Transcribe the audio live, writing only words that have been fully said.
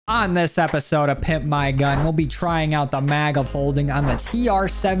On this episode of Pimp My Gun, we'll be trying out the mag of holding on the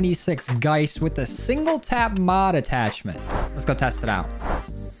TR-76 Geist with the single tap mod attachment. Let's go test it out.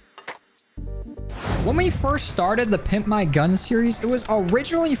 When we first started the Pimp My Gun series, it was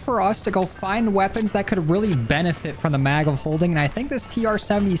originally for us to go find weapons that could really benefit from the mag of holding, and I think this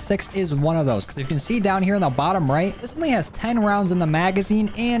TR-76 is one of those, because you can see down here in the bottom right, this only has 10 rounds in the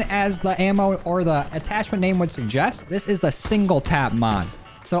magazine, and as the ammo or the attachment name would suggest, this is the single tap mod.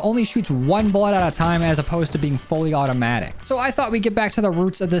 So it only shoots one bullet at a time as opposed to being fully automatic. So I thought we'd get back to the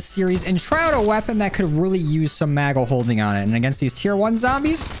roots of this series and try out a weapon that could really use some mag of holding on it. And against these tier 1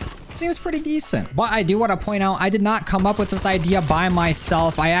 zombies, seems pretty decent. But I do want to point out, I did not come up with this idea by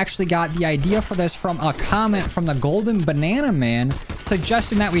myself. I actually got the idea for this from a comment from the Golden Banana Man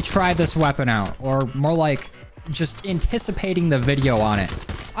suggesting that we try this weapon out, or more like just anticipating the video on it.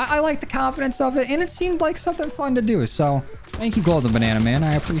 I like the confidence of it, and it seemed like something fun to do. So thank you, Golden Banana Man.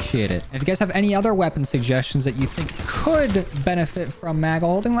 I appreciate it. If you guys have any other weapon suggestions that you think could benefit from mag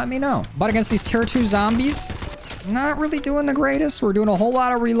holding, let me know. But against these tier 2 zombies, not really doing the greatest. We're doing a whole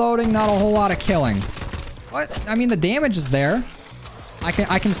lot of reloading, not a whole lot of killing. But I mean, the damage is there. I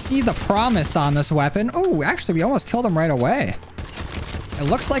can see the promise on this weapon. Oh, actually, we almost killed him right away. It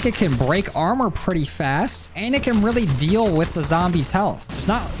looks like it can break armor pretty fast, and it can really deal with the zombies' health. There's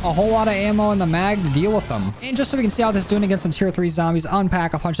not a whole lot of ammo in the mag to deal with them. And just so we can see how this is doing against some tier 3 zombies,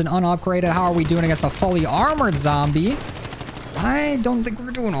 unpack a punch and unupgraded. How are we doing against a fully armored zombie? I don't think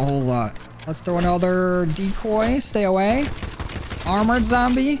we're doing a whole lot. Let's throw another decoy. Stay away. Armored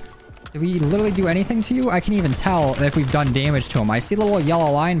zombie. Did we literally do anything to you? I can't even tell if we've done damage to him. I see the little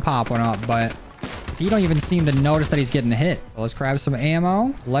yellow line popping up, but he don't even seem to notice that he's getting hit. So let's grab some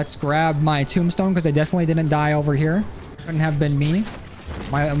ammo. Let's grab my tombstone, because I definitely didn't die over here. Couldn't have been me.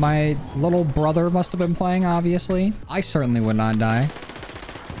 My little brother must have been playing, obviously. I certainly would not die.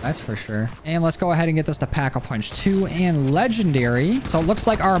 That's for sure. And let's go ahead and get this to Pack-a-Punch 2 and Legendary. So it looks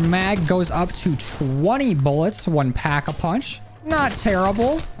like our mag goes up to 20 bullets when Pack-a-Punch. Not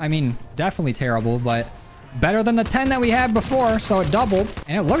terrible. I mean, definitely terrible, but better than the 10 that we had before, so it doubled.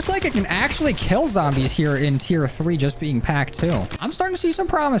 And it looks like it can actually kill zombies here in tier 3 just being Pack 2. I'm starting to see some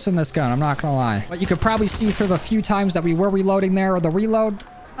promise in this gun, I'm not gonna lie. But you could probably see through the few times that we were reloading there, or the reload,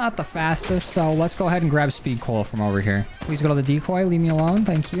 not the fastest. So let's go ahead and grab Speed Cola from over here. Please go to the decoy, leave me alone,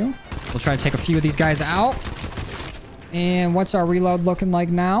 thank you. We'll try to take a few of these guys out. And what's our reload looking like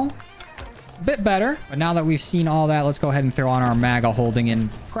now? Bit better, but now that we've seen all that, let's go ahead and throw on our MAGA holding and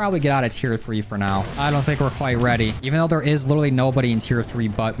probably get out of tier 3 for now. I don't think we're quite ready, even though there is literally nobody in tier 3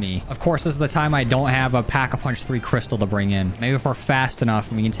 but me. Of course, this is the time I don't have a Pack-a-Punch 3 crystal to bring in. Maybe if we're fast enough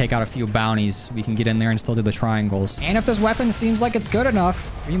and we can take out a few bounties, we can get in there and still do the triangles. And if this weapon seems like it's good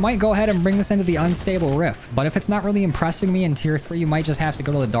enough, we might go ahead and bring this into the unstable rift. But if it's not really impressing me in tier 3, you might just have to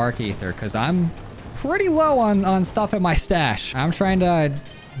go to the dark aether, because I'm pretty low on stuff in my stash. I'm trying to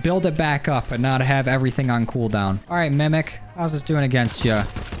build it back up and not have everything on cooldown. All right, Mimic, how's this doing against you?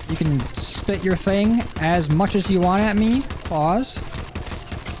 You can spit your thing as much as you want at me. Pause.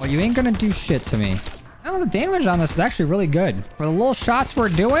 Well, you ain't gonna do shit to me. Oh, the damage on this is actually really good. For the little shots we're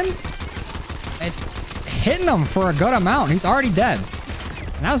doing, it's hitting him for a good amount. He's already dead.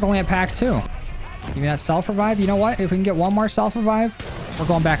 And that was only at Pack 2. Give me that self-revive. You know what? If we can get one more self-revive, we're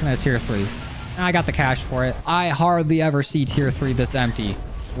going back into tier 3. I got the cash for it. I hardly ever see tier 3 this empty.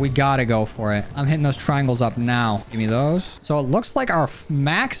 We gotta go for it. I'm hitting those triangles up now. Give me those. So it looks like our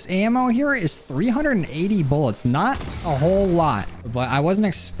max ammo here is 380 bullets. Not a whole lot, but I wasn't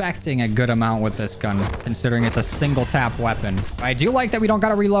expecting a good amount with this gun, considering it's a single tap weapon. But I do like that we don't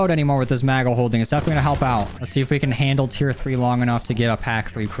gotta reload anymore with this MAGA holding. It's definitely gonna help out. Let's see if we can handle tier 3 long enough to get a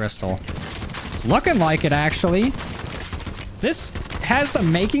Pack 3 crystal. It's looking like it, actually. This has the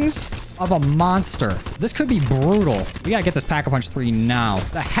makings of a monster. This could be brutal. We gotta get this Pack-a-Punch 3 now.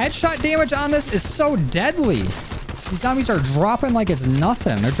 The headshot damage on this is so deadly. These zombies are dropping like it's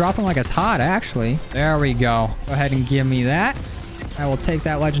nothing. They're dropping like it's hot, actually. There we go. Go ahead and give me that. I will take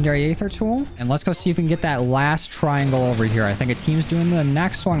that legendary aether tool. And let's go see if we can get that last triangle over here. I think a team's doing the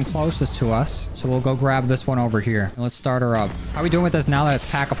next one closest to us. So we'll go grab this one over here. And let's start her up. How are we doing with this now that it's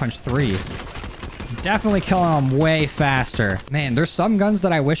Pack-a-Punch 3? Definitely killing them way faster. Man, there's some guns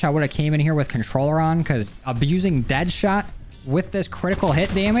that I wish I would have came in here with controller on, because abusing Deadshot with this critical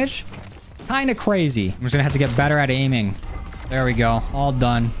hit damage, kind of crazy. I'm just gonna have to get better at aiming. There we go. All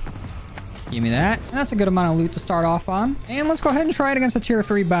done. Give me that. That's a good amount of loot to start off on. And let's go ahead and try it against a tier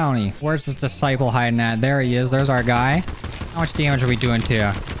 3 bounty. Where's this disciple hiding at? There he is. There's our guy. How much damage are we doing to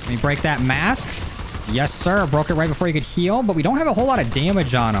you? Can we break that mask? Yes, sir. Broke it right before he could heal, but we don't have a whole lot of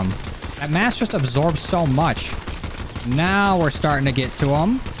damage on him. That mask just absorbs so much. Now we're starting to get to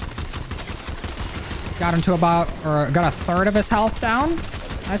him. Got him to about, or got a third of his health down.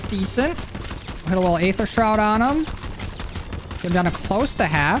 That's decent. Hit a little Aether Shroud on him. Get him down to close to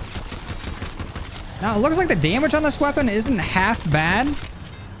half. Now, it looks like the damage on this weapon isn't half bad,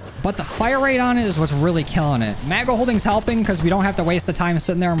 but the fire rate on it is what's really killing it. Maggo holding's helping because we don't have to waste the time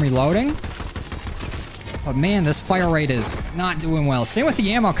sitting there and reloading. But man, this fire rate is not doing well. Same with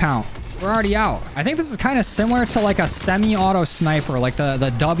the ammo count. We're already out. I think this is kind of similar to like a semi-auto sniper, like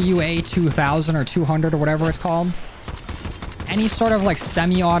the WA-2000 or 200 or whatever it's called. Any sort of like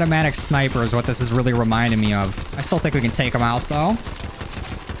semi-automatic sniper is what this is really reminding me of. I still think we can take him out though.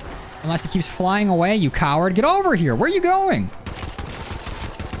 Unless he keeps flying away, you coward. Get over here. Where are you going?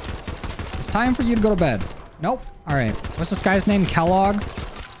 It's time for you to go to bed. Nope. All right. What's this guy's name? Kellogg?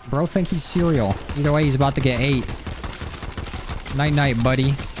 Bro think he's cereal. Either way, he's about to get 8. Night-night,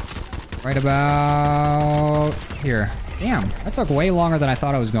 buddy. Right about here. Damn, that took way longer than I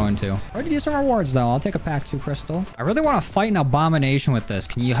thought I was going to. Already do some rewards, though. I'll take a pack 2 crystal. I really want to fight an abomination with this.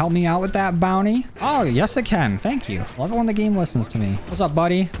 Can you help me out with that bounty? Oh, yes, it can. Thank you. Love it when the game listens to me. What's up,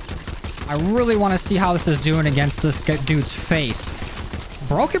 buddy? I really want to see how this is doing against this dude's face.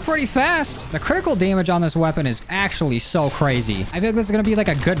 Broke it pretty fast. The critical damage on this weapon is actually so crazy. I feel like this is going to be like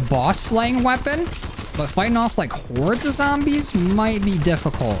a good boss slaying weapon. But fighting off like hordes of zombies might be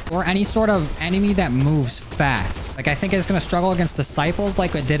difficult. Or any sort of enemy that moves fast. Like I think it's going to struggle against disciples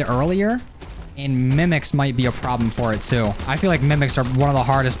like it did earlier. And mimics might be a problem for it too. I feel like mimics are one of the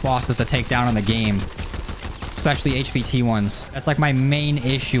hardest bosses to take down in the game. Especially HVT ones. That's like my main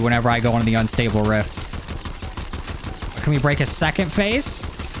issue whenever I go into the unstable rift. Can we break his second phase?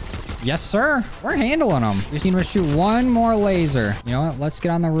 Yes, sir. We're handling them. We just need to shoot one more laser. You know what? Let's get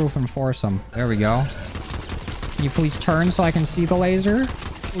on the roof and force them. There we go. Can you please turn so I can see the laser?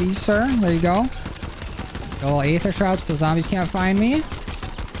 Please, sir. There you go. Got a little Aether Shroud so the zombies can't find me.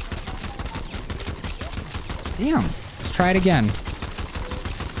 Damn. Let's try it again.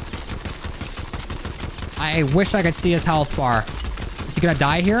 I wish I could see his health bar. Is he gonna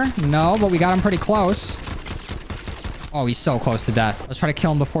die here? No, but we got him pretty close. Oh, he's so close to death. Let's try to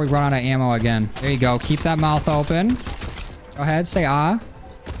kill him before we run out of ammo again. There you go. Keep that mouth open. Go ahead. Say ah.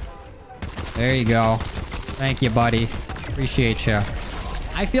 There you go. Thank you, buddy. Appreciate you.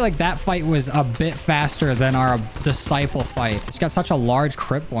 I feel like that fight was a bit faster than our disciple fight. It's got such a large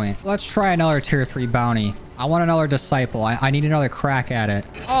crit point. Let's try another tier 3 bounty. I want another disciple. I need another crack at it.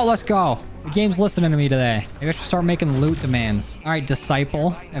 Oh, let's go. The game's listening to me today. Maybe I should start making loot demands. All right,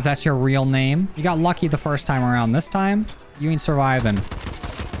 disciple, if that's your real name. You got lucky the first time around. This time, you ain't surviving.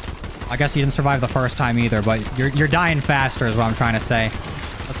 I guess you didn't survive the first time either, but you're dying faster is what I'm trying to say.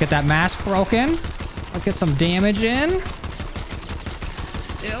 Let's get that mask broken. Let's get some damage in.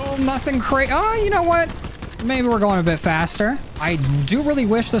 Still nothing crazy. Oh, you know what? Maybe we're going a bit faster. I do really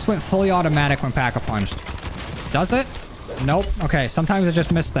wish this went fully automatic when Pack-a-Punched. Does it? Nope. Okay, sometimes I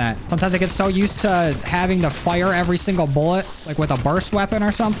just miss that. Sometimes I get so used to having to fire every single bullet, like with a burst weapon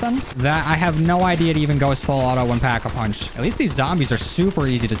or something, that I have no idea it even goes full auto when Pack-a-Punch. At least these zombies are super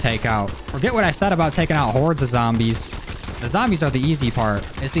easy to take out. Forget what I said about taking out hordes of zombies. The zombies are the easy part.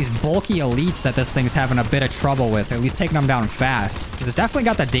 It's these bulky elites that this thing's having a bit of trouble with, at least taking them down fast. Because it's definitely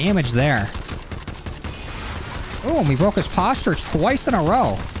got the damage there. Oh, and we broke his posture twice in a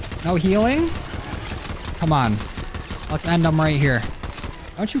row. No healing? Come on. Let's end them right here.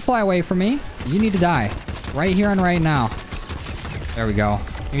 Don't you fly away from me. You need to die. Right here and right now. There we go.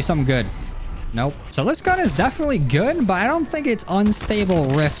 Give me something good. Nope. So this gun is definitely good, but I don't think it's unstable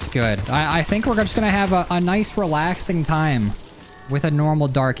rift good. I think we're just going to have a nice relaxing time with a normal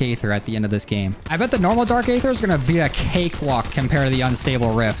Dark Aether at the end of this game. I bet the normal Dark Aether is going to be a cakewalk compared to the unstable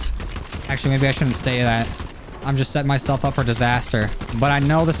rift. Actually, maybe I shouldn't say that. I'm just setting myself up for disaster. But I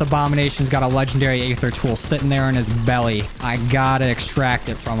know this abomination's got a legendary Aether tool sitting there in his belly. I gotta extract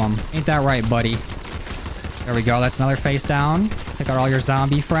it from him. Ain't that right, buddy? There we go. That's another face down. Take out all your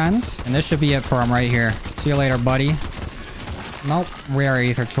zombie friends. And this should be it for him right here. See you later, buddy. Nope. Rare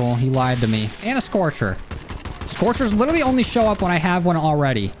Aether tool. He lied to me. And a Scorcher. Scorchers literally only show up when I have one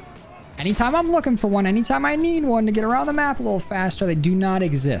already. Anytime I'm looking for one, anytime I need one to get around the map a little faster, they do not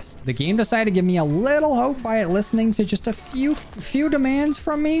exist. The game decided to give me a little hope by it listening to just a few demands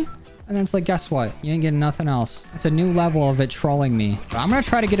from me. And then it's like, guess what? You ain't getting nothing else. It's a new level of it trolling me. But I'm going to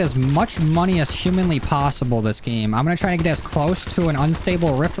try to get as much money as humanly possible this game. I'm going to try to get as close to an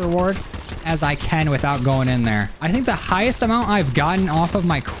unstable rift reward as I can without going in there. I think the highest amount I've gotten off of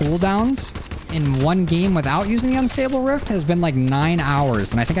my cooldowns in one game without using the unstable rift has been like 9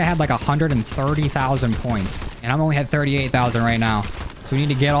 hours. And I think I had like 130,000 points. And I'm only at 38,000 right now. So we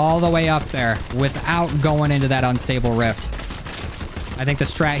need to get all the way up there without going into that unstable rift. I think the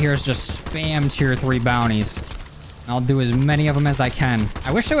strat here is just spam tier 3 bounties. I'll do as many of them as I can.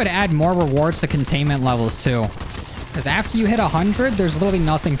 I wish they would add more rewards to containment levels too. Because after you hit 100, there's literally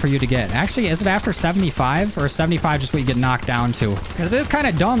nothing for you to get. Actually, is it after 75? Or is 75 just what you get knocked down to? Because it is kind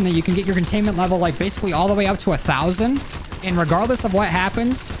of dumb that you can get your containment level like basically all the way up to 1,000. And regardless of what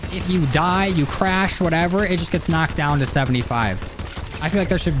happens, if you die, you crash, whatever, it just gets knocked down to 75. I feel like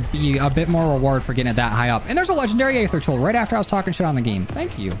there should be a bit more reward for getting it that high up. And there's a legendary Aether tool right after I was talking shit on the game.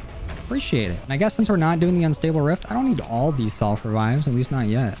 Thank you. Appreciate it. And I guess since we're not doing the unstable rift, I don't need all these self revives, at least not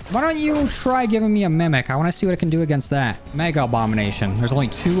yet. Why don't you try giving me a mimic? I want to see what it can do against that. Mega abomination. There's only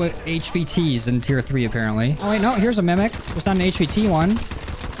 2 HVTs in tier 3 apparently. Oh wait, no, here's a mimic. It's not an HVT one.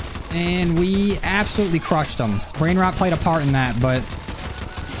 And we absolutely crushed him. Brain rot played a part in that, but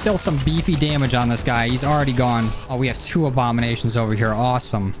still some beefy damage on this guy. He's already gone. Oh, we have 2 abominations over here.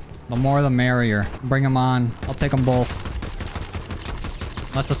 Awesome. The more the merrier. Bring them on. I'll take them both.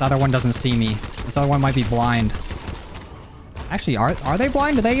 Unless this other one doesn't see me. This other one might be blind. Actually, are they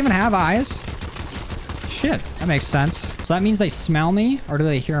blind? Do they even have eyes? Shit, that makes sense. So that means they smell me, or do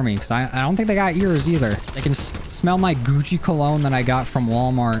they hear me? Because I don't think they got ears either. They can smell my Gucci cologne that I got from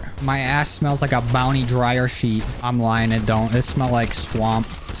Walmart. My ass smells like a Bounty dryer sheet. I'm lying, it don't. It smells like swamp.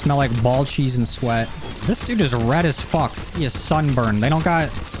 It smells like ball cheese and sweat. This dude is red as fuck. He is sunburned. They don't got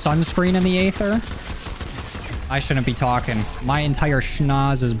sunscreen in the Aether. I shouldn't be talking. My entire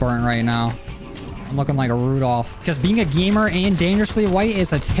schnoz is burnt right now. I'm looking like a Rudolph. Because being a gamer and dangerously white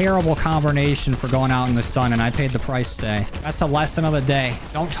is a terrible combination for going out in the sun, and I paid the price today. That's the lesson of the day.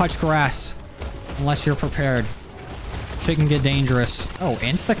 Don't touch grass unless you're prepared. Shit can get dangerous. Oh,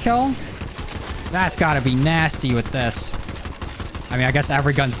 insta-kill? That's gotta be nasty with this. I mean, I guess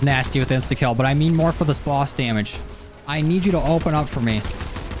every gun's nasty with insta-kill, but I mean more for this boss damage. I need you to open up for me.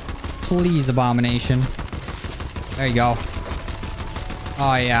 Please, abomination. There you go.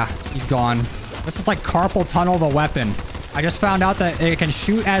 Oh, yeah. He's gone. This is like carpal tunnel the weapon. I just found out that it can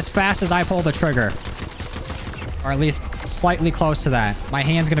shoot as fast as I pull the trigger. Or at least slightly close to that. My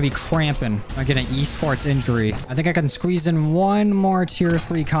hand's gonna be cramping. I get an esports injury. I think I can squeeze in one more tier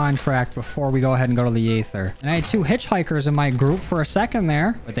 3 contract before we go ahead and go to the Aether. And I had 2 hitchhikers in my group for a second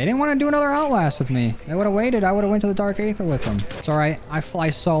there, but they didn't want to do another Outlast with me. They would have waited. I would have went to the Dark Aether with them. It's all right. I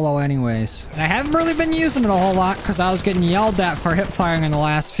fly solo anyways. And I haven't really been using it a whole lot because I was getting yelled at for hip firing in the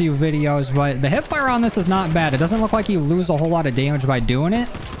last few videos, but the hip fire on this is not bad. It doesn't look like you lose a whole lot of damage by doing it.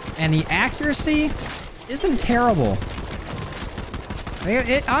 And the accuracy isn't terrible.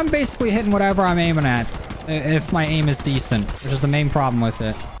 I'm basically hitting whatever I'm aiming at if my aim is decent, which is the main problem with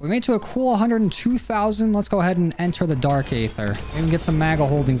it. We made to a cool 102,000. Let's go ahead and enter the Dark Aether. Maybe get some MAGA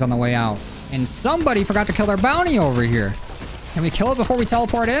holdings on the way out. And somebody forgot to kill their bounty over here. Can we kill it before we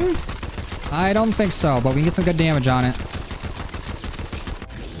teleport in? I don't think so, but we can get some good damage on it.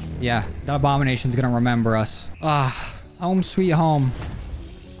 Yeah, that abomination's gonna remember us. Ah, home sweet home.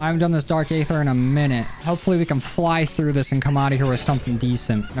 I haven't done this Dark Aether in a minute. Hopefully we can fly through this and come out of here with something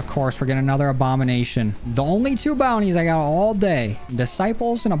decent. And of course, we're getting another abomination. The only 2 bounties I got all day.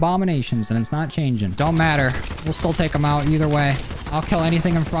 Disciples and abominations, and it's not changing. Don't matter. We'll still take them out either way. I'll kill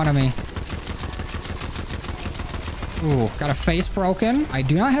anything in front of me. Ooh, got a face broken. I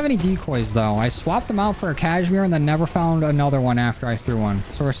do not have any decoys, though. I swapped them out for a cashmere and then never found another one after I threw one.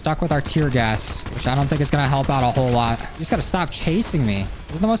 So we're stuck with our tear gas, which I don't think is going to help out a whole lot. You just got to stop chasing me.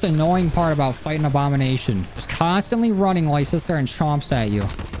 This is the most annoying part about fighting abomination. Just constantly running while he sits there and chomps at you.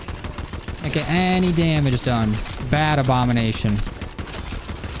 Can't get any damage done. Bad abomination.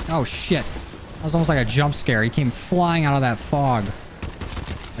 Oh, shit. That was almost like a jump scare. He came flying out of that fog.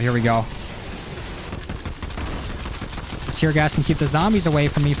 Oh, here we go. Tear gas can keep the zombies away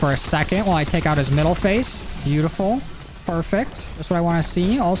from me for a second while I take out his middle face. Beautiful. Perfect. That's what I want to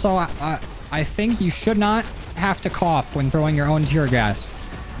see. Also, I think you should not have to cough when throwing your own tear gas.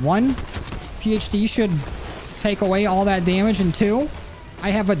 1, PhD should take away all that damage, and 2,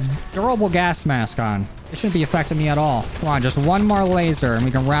 I have a durable gas mask on. It shouldn't be affecting me at all. Come on, just one more laser and we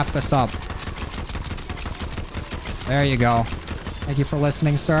can wrap this up. There you go. Thank you for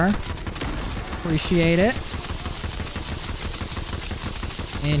listening, sir. Appreciate it.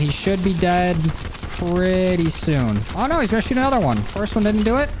 And he should be dead pretty soon. Oh no, he's gonna shoot another one. First one didn't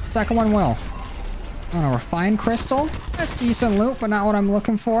do it. Second one will. Oh no, refined crystal. That's decent loot, but not what I'm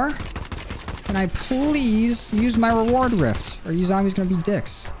looking for. Can I please use my reward rift? Or are you zombies gonna be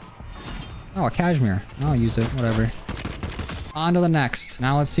dicks? Oh, a cashmere. I'll use it, whatever. On to the next.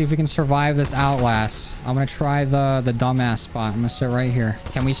 Now let's see if we can survive this Outlast. I'm gonna try the dumbass spot. I'm gonna sit right here.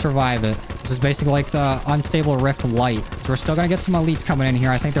 Can we survive it? This is basically like the unstable rift light. So we're still gonna get some elites coming in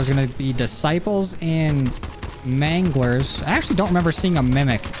here. I think there's gonna be disciples and Manglers. I actually don't remember seeing a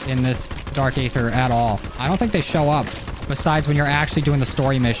Mimic in this Dark Aether at all. I don't think they show up. Besides when you're actually doing the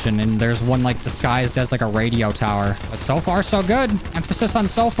story mission and there's one like disguised as like a radio tower. But so far, so good. Emphasis on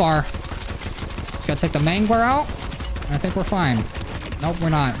so far. Just gotta take the Mangler out. And I think we're fine. Nope, we're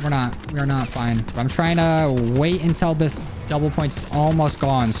not. We are not fine. I'm trying to wait until this double points is almost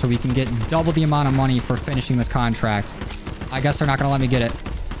gone so we can get double the amount of money for finishing this contract. I guess they're not gonna let me get it.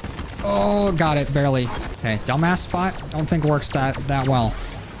 Oh, got it. Barely. Okay, dumbass spot. Don't think works that well.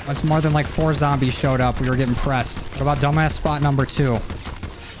 Once more than like 4 zombies showed up, we were getting pressed. What about dumbass spot number 2?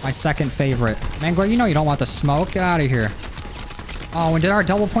 My second favorite. Mangler, you know you don't want the smoke. Get out of here. Oh, and did our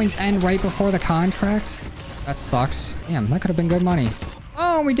double points end right before the contract? That sucks. Damn, that could have been good money.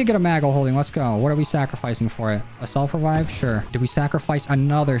 Oh, we did get a Maggle holding. Let's go. What are we sacrificing for it? A self-revive? Sure. Did we sacrifice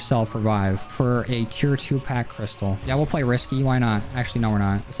another self-revive for a tier 2 pack crystal? Yeah, we'll play risky. Why not? Actually, no, we're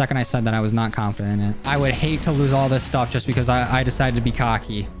not. The second I said that, I was not confident in it. I would hate to lose all this stuff just because I decided to be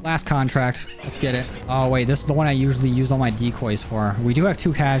cocky. Last contract. Let's get it. Oh, wait. This is the one I usually use all my decoys for. We do have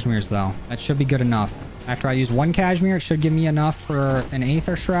 2 Cashmeres, though. That should be good enough. After I use 1 Cashmere, it should give me enough for an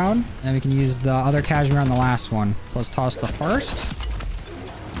Aether Shroud. And then we can use the other Cashmere on the last one. So let's toss the first.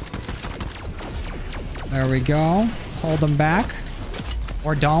 There we go. Hold them back.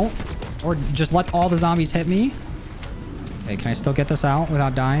 Or don't. Or just let all the zombies hit me. Okay, can I still get this out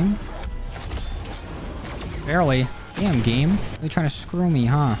without dying? Barely. Damn, game. Really trying to screw me,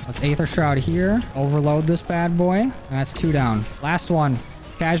 huh? Let's Aether Shroud here. Overload this bad boy. And that's 2 down. Last one.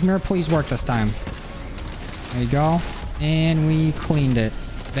 Cashmere, please work this time. There you go. And we cleaned it.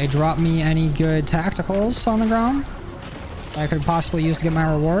 They dropped me any good tacticals on the ground that I could possibly use to get my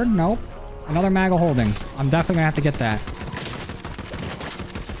reward? Nope. Another Maggle holding. I'm definitely gonna have to get that.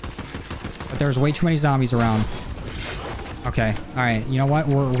 But there's way too many zombies around. Okay. Alright. You know what?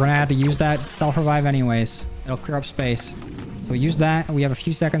 We're gonna have to use that self-revive anyways. It'll clear up space. So we use that. We have a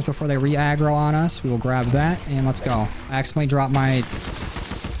few seconds before they re-aggro on us. We will grab that and let's go. I accidentally dropped my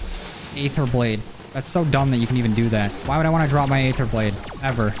Aether Blade. That's so dumb that you can even do that. Why would I want to drop my Aether Blade?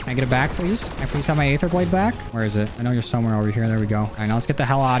 Ever. Can I get it back, please? Can I please have my Aether Blade back? Where is it? I know you're somewhere over here. There we go. All right, now let's get the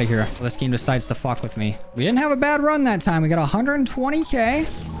hell out of here. Well, this game decides to fuck with me. We didn't have a bad run that time. We got 120k.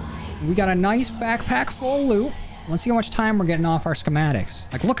 We got a nice backpack full of loot. Let's see how much time we're getting off our schematics.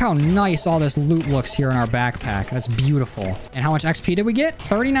 Like, look how nice all this loot looks here in our backpack. That's beautiful. And how much XP did we get?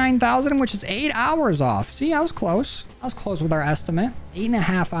 39,000, which is 8 hours off. See, I was close. I was close with our estimate.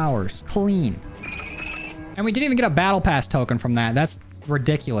 8.5 hours. Clean. And we didn't even get a battle pass token from that. That's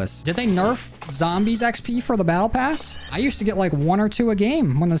ridiculous. Did they nerf zombies XP for the battle pass? I used to get like 1 or 2 a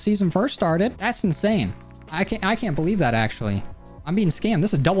game when the season first started. That's insane. I can't believe that, actually. I'm being scammed.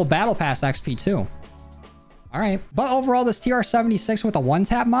 This is double battle pass XP too. All right. But overall, this TR-76 with a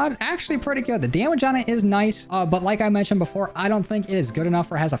one-tap mod, actually pretty good. The damage on it is nice. But like I mentioned before, I don't think it is good enough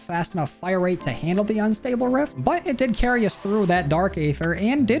or has a fast enough fire rate to handle the unstable rift. But it did carry us through that Dark Aether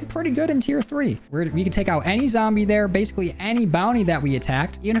and did pretty good in tier 3. We could take out any zombie there, basically any bounty that we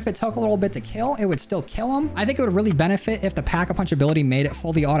attacked. Even if it took a little bit to kill, it would still kill them. I think it would really benefit if the Pack-a-Punch ability made it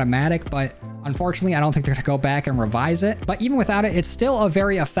fully automatic, but unfortunately, I don't think they're going to go back and revise it. But even without it, it's still a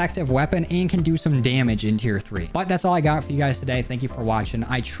very effective weapon and can do some damage in tier 3. But that's all I got for you guys today. Thank you for watching.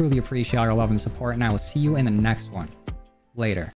 I truly appreciate your love and support, and I will see you in the next one. Later.